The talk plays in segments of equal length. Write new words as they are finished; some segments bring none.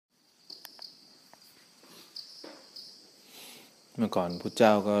เมื่อก่อนพุทธเจ้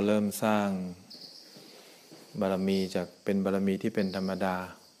าก็เริ่มสร้างบารมีจากเป็นบารมีที่เป็นธรรมดา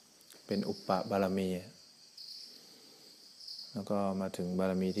เป็นอุปบารมีแล้วก็มาถึงบา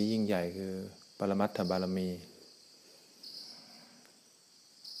รมีที่ยิ่งใหญ่คือปรมัตถบารมี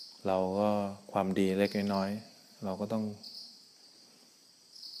เราก็ความดีเล็กน้อยเราก็ต้อง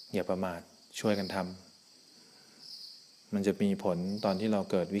อย่าประมาทช่วยกันทำมันจะมีผลตอนที่เรา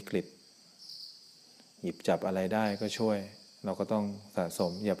เกิดวิกฤตหยิบจับอะไรได้ก็ช่วยเราก็ต้องสะส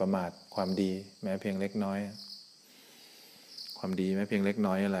มอย่าประมาทความดีแม้เพียงเล็กน้อยความดีแม้เพียงเล็ก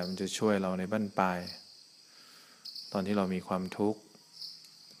น้อยอะไรมันจะช่วยเราในบั้นปลายตอนที่เรามีความทุกข์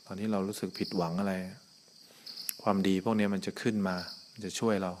ตอนที่เรารู้สึกผิดหวังอะไรความดีพวกนี้มันจะขึ้นมามันจะช่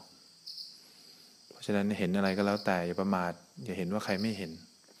วยเราเพราะฉะนั้นเห็นอะไรก็แล้วแต่อย่าประมาทอย่าเห็นว่าใครไม่เห็น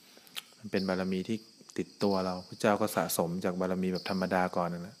มันเป็นบารมีที่ติดตัวเราพระเจ้าก็สะสมจากบารมีแบบธรรมดาก่อน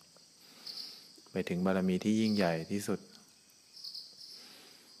นั่นแหละไปถึงบารมีที่ยิ่งใหญ่ที่สุด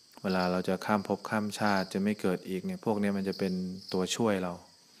เวลาเราจะข้ามภพข้ามชาติจะไม่เกิดอีกเนี่ยพวกนี้มันจะเป็นตัวช่วยเรา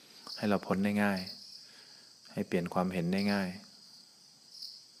ให้เราพ้นได้ง่ายให้เปลี่ยนความเห็นได้ง่าย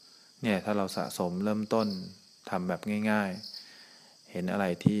เนี่ยถ้าเราสะสมเริ่มต้นทำแบบง่ายๆเห็นอะไร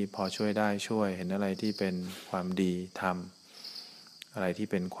ที่พอช่วยได้ช่วยเห็นอะไรที่เป็นความดีทำอะไรที่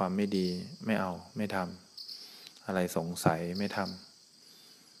เป็นความไม่ดีไม่เอาไม่ทำอะไรสงสัยไม่ท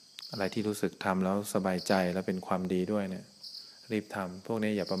ำอะไรที่รู้สึกทำแล้วสบายใจแล้วเป็นความดีด้วยเนี่ยรีบทำพวก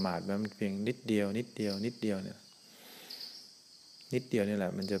นี้อย่าประมาทมันเพียงนิดเดียวนิดเดียวนิดเดียวเนี่ยนิดเดียวนี่แหล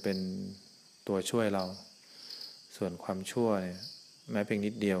ะมันจะเป็นตัวช่วยเราส่วนความชั่วเนี่ยแม้เพียงนิ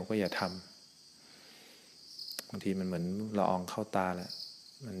ดเดียวก็อย่าทำบางทีมันเหมือนละอองเข้าตาแหละ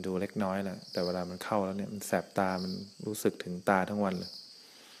มันดูเล็กน้อยแหละแต่เวลามันเข้าแล้วเนี่ยมันแสบตามันรู้สึกถึงตาทั้งวันเลย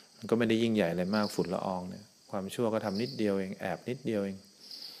มันก็ไม่ได้ยิ่งใหญ่อะไรมากฝุ่นละอองเนี่ยความชั่วก็ทำนิดเดียวเองแอบนิดเดียวเอง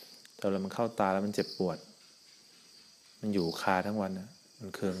แต่เวลามันเข้าตาแล้วมันเจ็บปวดมันอยู่คาทั้งวันนะมัน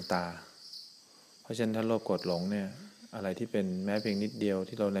เคืองตาเพราะฉะนั้นถ้าโลภโกรธหลงเนี่ยอะไรที่เป็นแม้เพียงนิดเดียว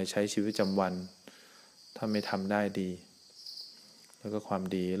ที่เราในใช้ชีวิตประจำวันถ้าไม่ทำได้ดีแล้วก็ความ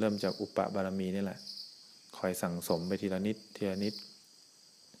ดีเริ่มจากอุปบารมีนี่แหละคอยสั่งสมไปทีละนิดทีละนิด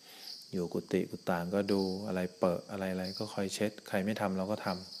อยู่กุฏิกุฏางก็ดูอะไรเปิดอะไรก็คอยเช็ดใครไม่ทำเราก็ท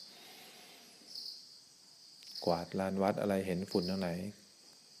ำกวาดลานวัดอะไรเห็นฝุ่นตรงไหน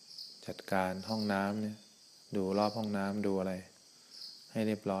จัดการห้องน้ำเนี่ยดูรอบห้องน้ำดูอะไรให้เ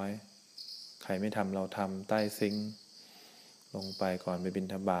รียบร้อยใครไม่ทำเราทำใต้ซิงค์ลงไปก่อนไปบิณ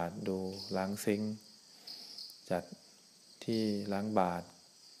ฑบาตดูล้างซิงค์จัดที่ล้างบาตร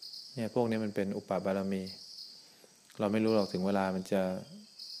เนี่ยพวกนี้มันเป็นอุปบารมีเราไม่รู้หรอกถึงเวลามันจะ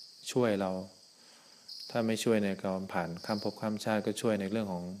ช่วยเราถ้าไม่ช่วยในการผ่านข้ามภพข้ามชาติก็ช่วยในเรื่อง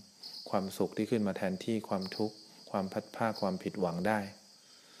ของความสุขที่ขึ้นมาแทนที่ความทุกข์ความพัดภาคความผิดหวังได้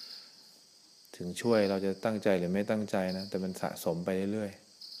ถึงช่วยเราจะตั้งใจหรือไม่ตั้งใจนะแต่มันสะสมไปเรื่อย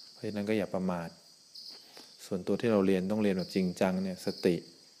ๆเพราะฉะนั้นก็อย่าประมาทส่วนตัวที่เราเรียนต้องเรียนแบบจริงจังเนี่ยสติ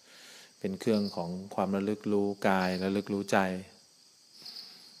เป็นเครื่องของความระลึกรู้กายระลึกรู้ใจ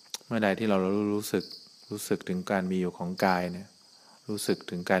เมื่อใดที่เรารู้สึกถึงการมีอยู่ของกายเนี่ยรู้สึก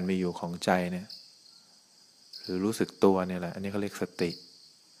ถึงการมีอยู่ของใจเนี่ยหรือรู้สึกตัวเนี่ยแหละอันนี้เขาเรียกสติ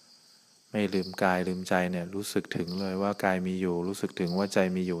ไม่ลืมกายลืมใจเนี่ยรู้สึกถึงเลยว่ากายมีอยู่รู้สึกถึงว่าใจ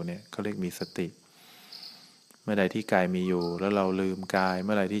มีอยู่เนี่ยเขาเรียกมีสติเมื่อใดที่กายมีอยู่แล้วเราลืมกายเ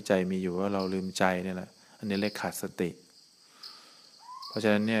มื่อใดที่ใจมีอยู่แล้วเราลืมใจเนี่ยแหละอันนี้เรียกขาดสติเพราะฉ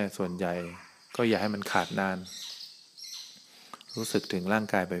ะนั้นเนี่ยส่วนใหญ่ก็อย่าให้มันขาดนานรู้สึกถึงร่าง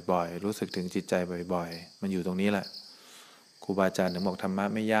กายบ่อยๆรู้สึกถึงจิตใจบ่อยๆมันอยู่ตรงนี้แหละครูบาอาจารย์ถึงบอกธรรมะ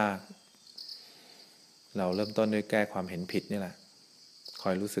ไม่ยากเราเริ่มต้นด้วยแก้ความเห็นผิดนี่แหละค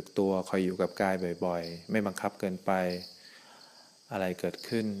อยรู้สึกตัวคอยอยู่กับกายบ่อยๆไม่บังคับเกินไปอะไรเกิด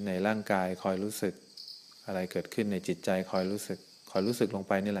ขึ้นในร่างกายคอยรู้สึกอะไรเกิดขึ้นในจิตใจคอยรู้สึกลง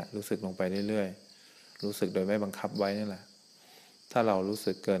ไปนี่แหละรู้สึกลงไปเรื่อยๆรู้สึกโดยไม่บังคับไว้นี่แหละถ้าเรารู้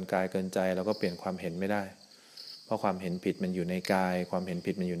สึกเกินกายเกินใจเราก็เปลี่ยนความเห็นไม่ได้เพราะความเห็นผิดมันอยู่ในกายความเห็น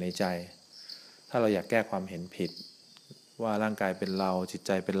ผิดมันอยู่ในใจถ้าเราอยากแก้ความเห็นผิดว่าร่างกายเป็นเราจิตใ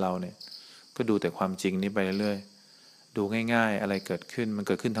จเป็นเราเนี่ยก็ดูแต่ความจริงนี้ไปเรื่อยๆดูง่ายๆอะไรเกิดขึ้นมันเ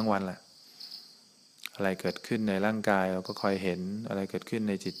กิดขึ้นทั้งวันแหละอะไรเกิดขึ้นในร่างกายเราก็คอยเห็นอะไรเกิดขึ้น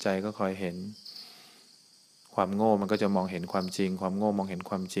ในจิตใจก็คอยเห็นความโง่มันก็จะมองเห็นความจริงความโง่มองเห็น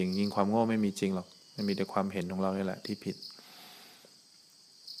ความจริงยิ่งความโง่ไม่มีจริงหรอกมันมีแต่ความเห็นของเรานี่แหละที่ผิด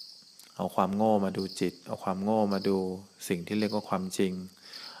เอาความโง่มาดูจิตเอาความโง่มาดูสิ่งที่เรียกว่าความจริง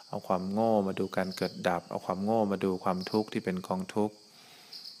เอาความโง่มาดูการเกิดดับเอาความโง่มาดูความทุกข์ที่เป็นกองทุกข์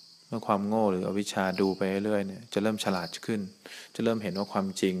เมื่อความโง่หรืออวิชชาดูไปเรื่อยๆเนี่ยจะเริ่มฉลาดขึ้นจะเริ่มเห็นว่าความ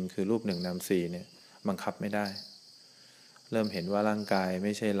จริงคือรูปหนึ่งนามสี่เนี่ยบังคับไม่ได้เริ่มเห็นว่าร่างกายไ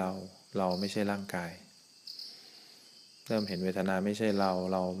ม่ใช่เราไม่ใช่ร่างกาย เริ่มเห็นเวทนาไม่ใช่เรา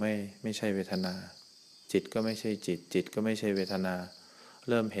ไม่ใช่เวทนาจิตก็ไม่ใช่จิตจิตก็ไม่ใช่เวทนา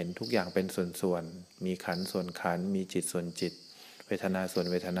เริ่มเห็นทุกอย่างเป็นส่วนๆมีขันธ์ส่วนขันธ์มีจิตส่วนจิตเวทนาส่วน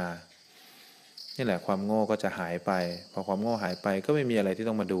เวทนานี่แหละความโง่ก็จะหายไปพอความโง่หายไปก็ไม่มีอะไรที่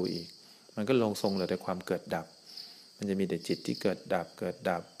ต้องมาดูอีกมันก็ลงทรงเหลือแต่ความเกิดดับมันจะมีแต่จิตที่เกิดดับเกิด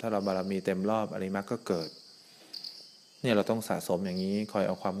ดับถ้าเราบารมีเต็มรอบอริมัคก็เกิดเนี่ยเราต้องสะสมอย่างนี้คอยเ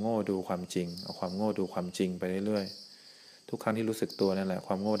อาความโง่ดูความจริงเอาความโง่ดูความจริงไปเรื่อยๆทุกครั้งที่รู้สึกตัวนั่นแหละค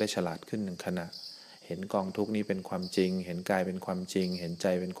วามโง่ได้ฉลาดขึ้นหนึ่งขณะเห็นกองทุกนี้เป็นความจริงเห็นกายเป็นความจริงเห็นใจ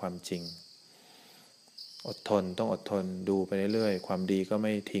เป็นความจริงอดทนต้องอดทนดูไปเรื่อยๆความดีก็ไ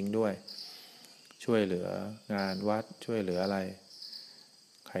ม่ทิ้งด้วยช่วยเหลืองานวัดช่วยเหลืออะไร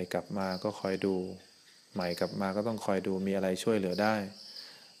ใครกลับมาก็คอยดูใหม่กลับมาก็ต้องคอยดูมีอะไรช่วยเหลือได้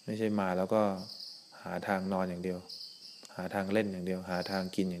ไม่ใช่มาแล้วก็หาทางนอนอย่างเดียวหาทางเล่นอย่างเดียวหาทาง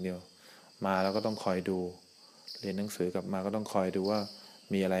กินอย่างเดียวมาแล้วก็ต้องคอยดูเรียนหนังสือกลับมาก็ต้องคอยดูว่า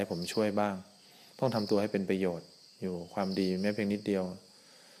มีอะไรให้ผมช่วยบ้างต้องทำตัวให้เป็นประโยชน์อยู่ความดีแม้เพียงนิดเดียว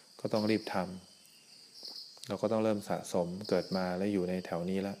ก็ต้องรีบทำเราก็ต้องเริ่มสะสมเกิดมาแล้วอยู่ในแถว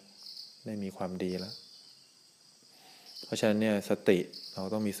นี้แล้วได้มีความดีแล้วเพราะฉะนั้นเนี่ยสติเรา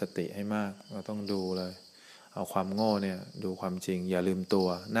ต้องมีสติให้มากเราต้องดูเลยเอาความโง่เนี่ยดูความจริงอย่าลืมตัว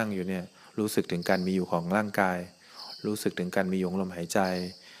นั่งอยู่เนี่ยรู้สึกถึงการมีอยู่ของร่างกายรู้สึกถึงการมีอยู่ของลมหายใจ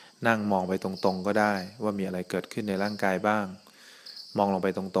นั่งมองไปตรงๆก็ได้ว่ามีอะไรเกิดขึ้นในร่างกายบ้างมองลงไป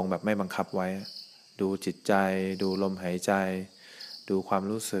ตรงๆแบบไม่บังคับไว้ดูจิตใจดูลมหายใจดูความ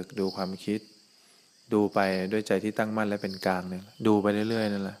รู้สึกดูความคิดดูไปด้วยใจที่ตั้งมั่นและเป็นกลางเนี่ยดูไปเรื่อย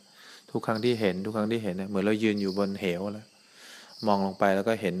ๆนั่นแหละทุกครั้งที่เห็นเนี่ยเหมือนเรายืนอยู่บนเหวแล้วมองลงไปแล้ว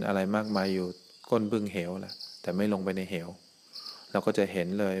ก็เห็นอะไรมากมายอยู่ก้นบึ้งเหวแหละแต่ไม่ลงไปในเหวเราก็จะเห็น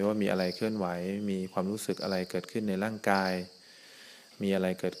เลยว่ามีอะไรเคลื่อนไหวมีความรู้สึกอะไรเกิดขึ้นในร่างกายมีอะไร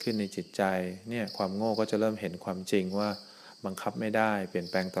เกิดขึ้นในจิตใจเนี่ยความโง่ก็จะเริ่มเห็นความจริงว่าบังคับไม่ได้เปลี่ยน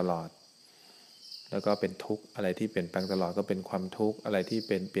แปลงตลอดแล้วก็เป็นทุกข์อะไรที่เปลี่ยนแปลงตลอดก็เป็นความทุกข์อะไรที่เ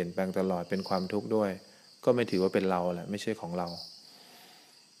ป็นเปลี่ยนแปลงตลอดเป็นความทุกข์ด้วยก็ไม่ถือว่าเป็นเราแหละไม่ใช่ของเรา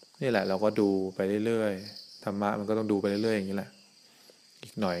นี่แหละเราก็ดูไปเรื่อยๆธรรมะมันก็ต้องดูไปเรื่อยๆอย่างนี้แหละอี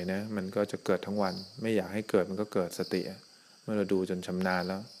กหน่อยนะมันก็จะเกิดทั้งวันไม่อยากให้เกิดมันก็เกิดสติเมื่อเราดูจนชำนาญ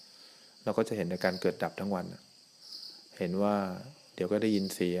แล้วเราก็จะเห็นในการเกิดดับทั้งวันเห็นว่าเดี๋ยวก็ได้ยิน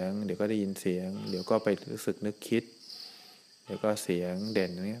เสียงเดี๋ยวก็ได้ยินเสียงเดี๋ยวก็ไปรู้สึกนึกคิดเดี๋ยวก็เสียงเด่น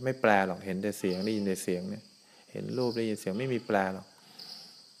อย่างเงี้ยไม่แปลหรอกเห็นแต่เสียงได้ยินแต่เสียงเนี่ยเห็นรูปได้ยินเสียงไม่มีแปลหรอก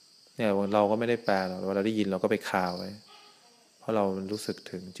เนี่ยเราก็ไม่ได้แปลหรอกเวลาได้ยินเราก็ไปคาไว้เพราะเรารู้สึก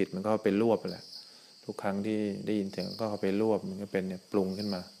ถึงจิตมันก็ไปรวบแหละทุกครั้งที่ได้ยินเสียงก็ไปรวบมันก็เป็นเนี่ยปรุงขึ้น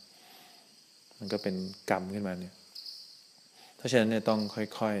มามันก็เป็นกรรมขึ้นมาเนี่ยเพราะฉะนั้นเนี่ยต้อง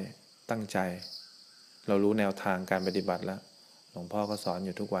ค่อยๆตั้งใจเรารู้แนวทางการปฏิบัติแล้วหลวงพ่อก็สอนอ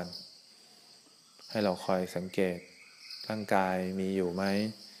ยู่ทุกวันให้เราคอยสังเกตร่างกายมีอยู่ไหม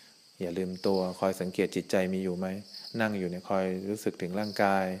อย่าลืมตัวคอยสังเกตจิตใจมีอยู่ไหมนั่งอยู่เนี่ยคอยรู้สึกถึงร่างก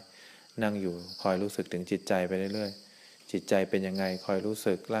ายนั่งอยู่คอยรู้สึกถึงจิตใจไปเรื่อยๆจิตใจเป็นยังไงคอยรู้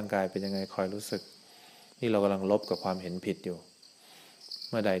สึกร่างกายเป็นยังไงคอยรู้สึกนี่เรากำลังลบกับความเห็นผิดอยู่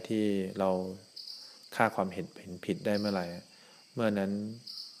เมื่อใดที่เราฆ่าความเห็นผิดได้เมื่อไหร่เมื่อนั้น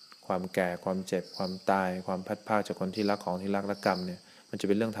ความแก่ความเจ็บความตายความพัดพรากจากคนที่รักของที่รักและกรรมเนี่ยมันจะเ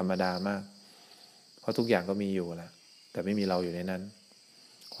ป็นเรื่องธรรมดามากเพราะทุกอย่างก็มีอยู่แหละแต่ไม่มีเราอยู่ในนั้น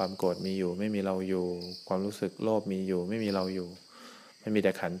ความโกรธมีอยู่ไม่มีเราอยู่ความรู้สึกโลภมีอยู่ไม่มีเราอยู่ไม่มีแ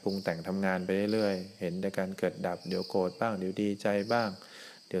ต่ขันธ์ปรุงแต่งทำงานไปเรื่อยๆเห็นแต่การเกิดดับเดี๋ยวโกรธบ้างเดี๋ยวดีใจบ้าง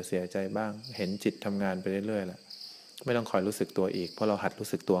เดี๋ยวเสียใจบ้างเห็นจิตทำงานไปเรื่อยๆแหละไม่ต้องคอยรู้สึกตัวอีกเพราะเราหัดรู้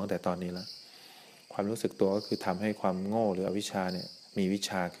สึกตัวตั้งแต่ตอนนี้แล้วความรู้สึกตัวก็คือทำให้ความโง่หรืออวิชชาเนี่ยมีวิช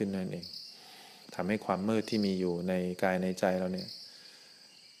าขึ้นนั่นเองทำให้ความมืดที่มีอยู่ในกายในใจเราเนี่ย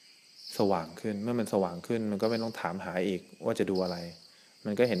สว่างขึ้นเมื่อมันสว่างขึ้นมันก็ไม่ต้องถามหาอีกว่าจะดูอะไรมั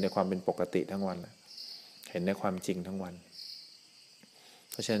นก็เห็นในความเป็นปกติทั้งวันแหละเห็นในความจริงทั้งวัน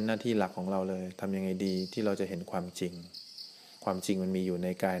เพราะฉะนั้นหน้าที่หลักของเราเลยทำยังไงดีที่เราจะเห็นความจริงความจริงมันมีอยู่ใน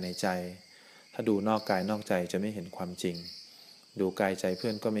กายในใจถ้าดูนอกกายนอกใจจะไม่เห็นความจริงดูกายใจเพื่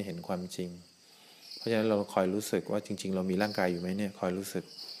อนก็ไม่เห็นความจริงเพราะฉะนั้นเราคอยรู้สึกว่าจริงๆเรามีร่างกายอยู่ไหมเนี่ยคอยรู้สึก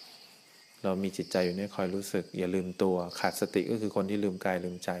เรามีจิตใจอยู่เนี่ยคอยรู้สึกอย่าลืมตัวขาดสติก็คือคนที่ลืมกายลื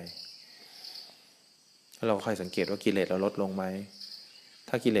มใจเราคอยสังเกตว่ากิเลสเราลดลงไหม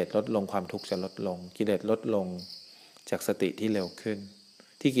ถ้ากิเลสลดลงความทุกข์จะลดลงกิเลสลดลงจากสติที่เร็วขึ้น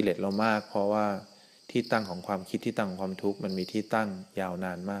ที่กิเลสเรามากเพราะว่าที่ตั้งของความคิดที่ตั้งของความทุกข์มันมีที่ตั้งยาวน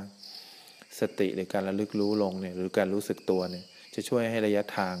านมากสติหรือการระลึกรู้ลงเนี่ยหรือการรู้สึกตัวเนี่ยจะช่วยให้ระยะ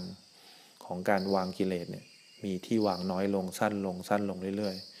ทางของการวางกิเลสเนี่ยมีที่วางน้อยลงสั้นลงสั้นลงเรื่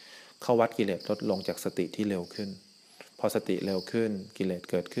อยๆเข้าวัดกิเลสลดลงจากสติที่เร็วขึ้นพอสติเร็วขึ้นกิเลส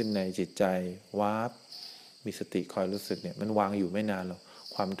เกิดขึ้นในจิตใจวาบ มีสติคอยรู้สึกเนี่ยมันวางอยู่ไม่นานหรอก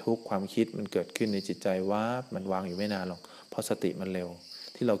ความทุกข์ความคิดมันเกิดขึ้นในจิตใจว่ามันวางอยู่ไม่นานหรอกเพราะสติมันเร็ว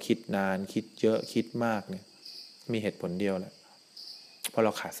ที่เราคิดนานคิดเยอะคิดมากเนี่ยมีเหตุผลเดียวแหละเพราะเร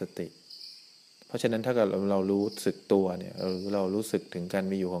าขาดสติเพราะฉะนั้นถ้าเกิดเรารู้สึกตัวเนี่ยเรารู้สึกถึงการ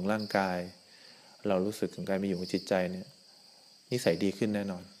มีอยู่ของร่างกายเรารู้สึกถึงการมีอยู่ของจิตใจเนี่ยนิสัยดีขึ้นแน่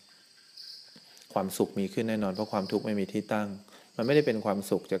นอนความสุขมีขึ้นแน่นอนเพราะความทุกข์ไม่มีที่ตั้งมันไม่ได้เป็นความ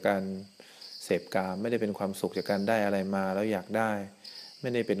สุขจากการเสพกามไม่ได้เป็นความสุขจากการได้อะไรมาแล้วอยากได้ไม่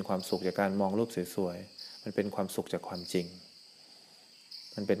ได้เป็นความสุขจากการมองรูปสวยๆมันเป็นความสุขจากความจริง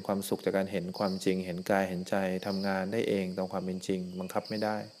มันเป็นความสุขจากการเห็นความจริงเห็นกายเห็นใจทำงานได้เองตามความเป็นจริงบังคับไม่ไ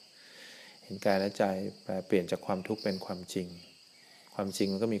ด้เห็นกายและใจแปลเปลี่ยนจากความทุกข์เป็นความจริงความจริง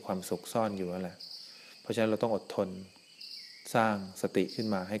มันก็มีความสุขซ่อนอยู่นั่นแหละเพราะฉะนั้นเราต้องอดทนสร้างสติขึ้น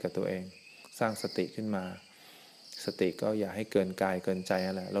มาให้กับตัวเองสร้างสติขึ้นมาสติก็อย่าให้เกินกายเกินใจ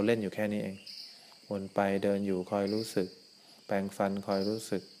นั่นแหละเราเล่นอยู่แค่นี้เองวนไปเดินอยู่คอยรู้สึกแปรงฟันคอยรู้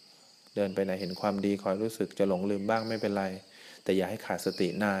สึกเดินไปไหนเห็นความดีคอยรู้สึกจะหลงลืมบ้างไม่เป็นไรแต่อย่าให้ขาดสติ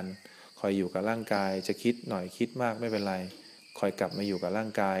นานคอยอยู่กับร่างกายจะคิดหน่อยคิดมากไม่เป็นไรคอยกลับมาอยู่กับร่า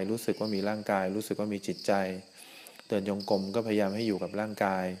งกายรู้สึกว่ามีร่างกายรู้สึกว่ามีจิตใจเดินจงกรมก็พยายามให้อยู่กับร่างก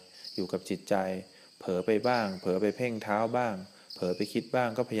ายอยู่กับจิตใจเผลอไปบ้างเผลอไปเพ่งเท้าบ้างเผลอไปคิดบ้าง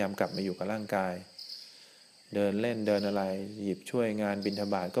ก็พยายามกลับมาอยู่กับร่างกายเดินเล่นเดินอะไรหยิบช่วยงานบิณฑ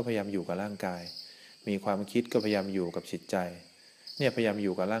บาตก็พยายามอยู่กับร่างกายมีความคิดก็พยายามอยู่กับจิตใจเนี่ยพยายามอ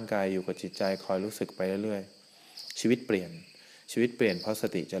ยู่กับร่างกายอยู่กับจิตใจคอยรู้สึกไปเรื่อยๆชีวิตเปลี่ยนเพราะส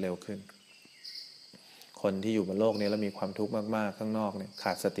ติจะเร็วขึ้นคนที่อยู่บนโลกนี้แล้วมีความทุกข์มากๆข้างนอกเนี่ยข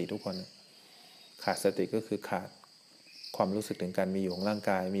าดสติทุกคนขาดสติก็คือขาดความรู้สึกถึงการมีอยู่ของร่าง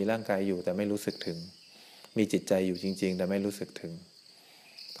กายมีร่างกายอยู่แต่ไม่รู้สึกถึงมีจิตใจอยู่จริงๆแต่ไม่รู้สึกถึง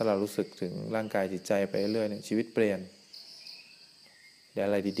ถ้าเรารู้สึกถึงร่างกายจิตใจไปเรื่อยๆเนี่ยชีวิตเปลี่ยนเดี๋ยวอ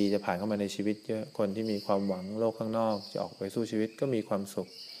ะไรดีๆจะผ่านเข้ามาในชีวิตเยอะคนที่มีความหวังโลกข้างนอกจะออกไปสู้ชีวิตก็มีความสุข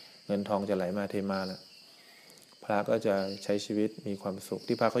เงินทองจะไหลมาเทมาแล้วพระก็จะใช้ชีวิตมีความสุข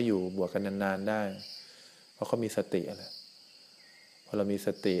ที่พระเขาอยู่บวชกันนานๆได้เพราะเขามีสติอะไรพอเรามีส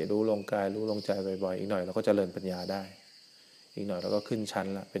ติรู้ลงกายรู้ลงใจบ่อยๆอีกหน่อยเราก็จะเจริญปัญญาได้อีกหน่อยเราก็ขึ้นชั้น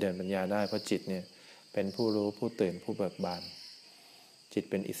ละไปเดินปัญญาได้เพราะจิตเนี่ยเป็นผู้รู้ผู้ตื่นผู้เบิกบานจิต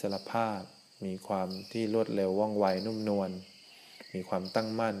เป็นอิสรภาพมีความที่รวดเร็วว่องไวนุ่มนวลมีความตั้ง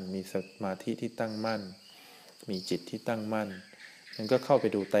มั่นมีสมาธิที่ตั้งมั่นมีจิตที่ตั้งมั่นมันก็เข้าไป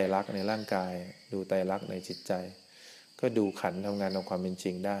ดูไตรลักษณ์ในร่างกายดูไตรลักษณ์ในจิตใจก็ดูขันธ์ทำงานตามความเป็นจ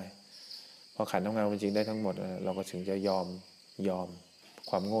ริงได้พอขันธ์ทำงานเป็นจริงได้ทั้งหมดเราก็ถึงจะยอม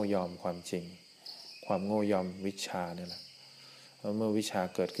ความโง่ยอมความจริงความโง่ยอมวิชชาเนี่ยแหละเมื่อวิชา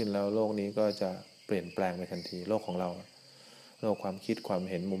เกิดขึ้นแล้วโลกนี้ก็จะเปลี่ยนแปลงไปทันทีโลกของเราโลกความคิดความ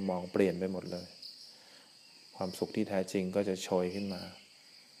เห็นมุมมองเปลี่ยนไปหมดเลยความสุขที่แท้จริงก็จะโชยขึ้นมา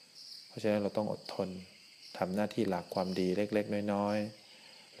เพราะฉะนั้นเราต้องอดทนทำหน้าที่หลักความดีเล็กๆน้อย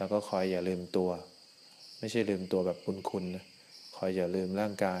ๆแล้วก็คอยอย่าลืมตัวไม่ใช่ลืมตัวแบบคุณนะคอยอย่าลืมร่า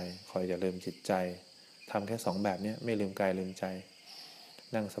งกายคอยอย่าลืมจิตใจทำแค่2แบบนี้ไม่ลืมกายลืมใจ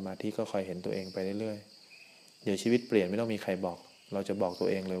นั่งสมาธิก็คอยเห็นตัวเองไปเรื่อยๆเดี๋ยวชีวิตเปลี่ยนไม่ต้องมีใครบอกเราจะบอกตัว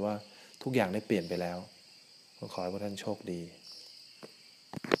เองเลยว่าทุกอย่างได้เปลี่ยนไปแล้วขอให้พวกท่านโชคดี